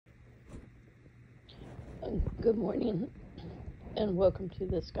Good morning, and welcome to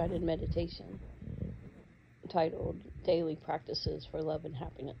this guided meditation titled Daily Practices for Love and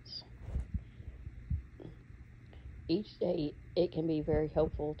Happiness. Each day, it can be very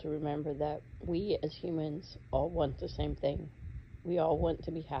helpful to remember that we as humans all want the same thing. We all want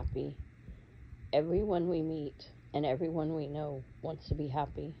to be happy. Everyone we meet and everyone we know wants to be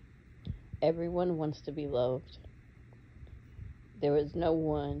happy. Everyone wants to be loved. There is no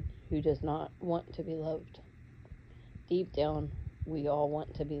one who does not want to be loved. Deep down, we all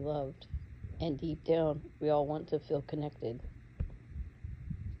want to be loved, and deep down, we all want to feel connected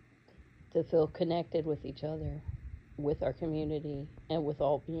with each other, with our community, and with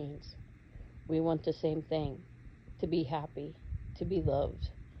all beings. We want the same thing: to be happy, to be loved,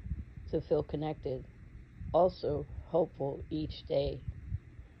 to feel connected, also hopeful each day.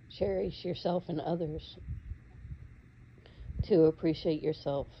 Cherish yourself and others, to appreciate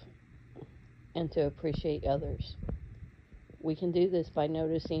yourself and to appreciate others. We can do this by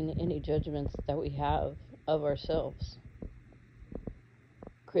noticing any judgments that we have of ourselves,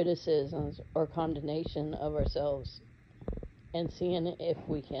 criticisms or condemnation of ourselves, and seeing if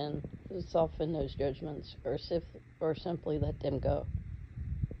we can soften those judgments or simply let them go.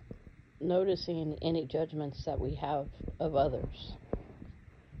 Noticing any judgments that we have of others,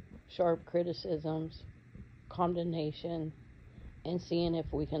 sharp criticisms, condemnation, and seeing if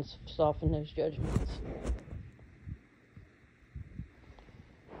we can soften those judgments.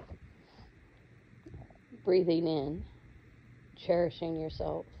 Breathing in, cherishing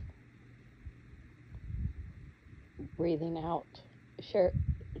yourself. Breathing out,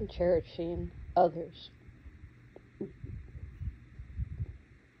 cherishing others.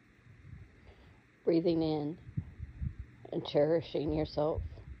 Breathing in and cherishing yourself.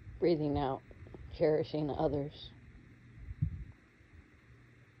 Breathing out, cherishing others.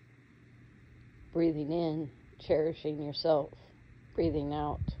 Breathing in, cherishing yourself. Breathing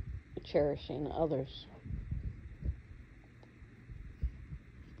out, cherishing others.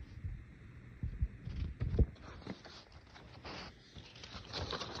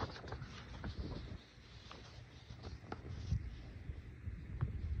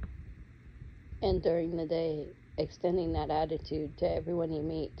 And during the day, extending that attitude to everyone you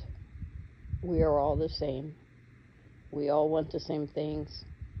meet. We are all the same. We all want the same things: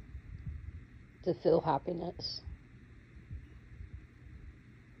 to feel happiness,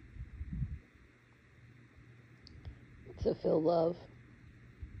 to feel love,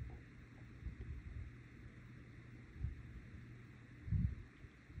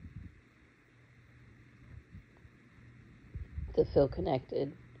 to feel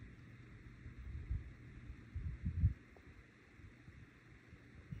connected.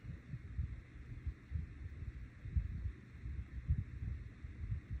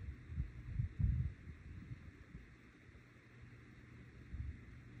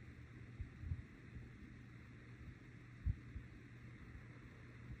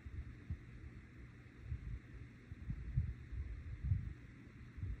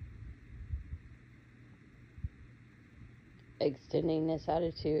 Extending this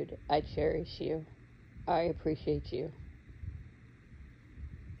attitude: I cherish you. I appreciate you.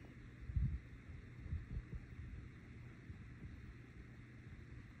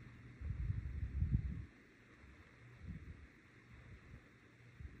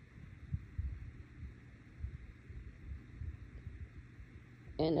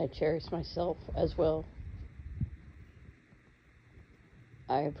 And I cherish myself as well.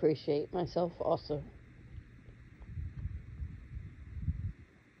 I appreciate myself also.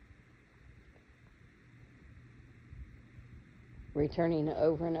 Returning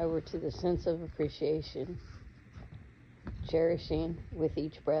over and over to the sense of appreciation, cherishing with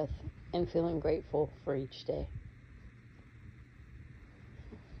each breath, and feeling grateful for each day.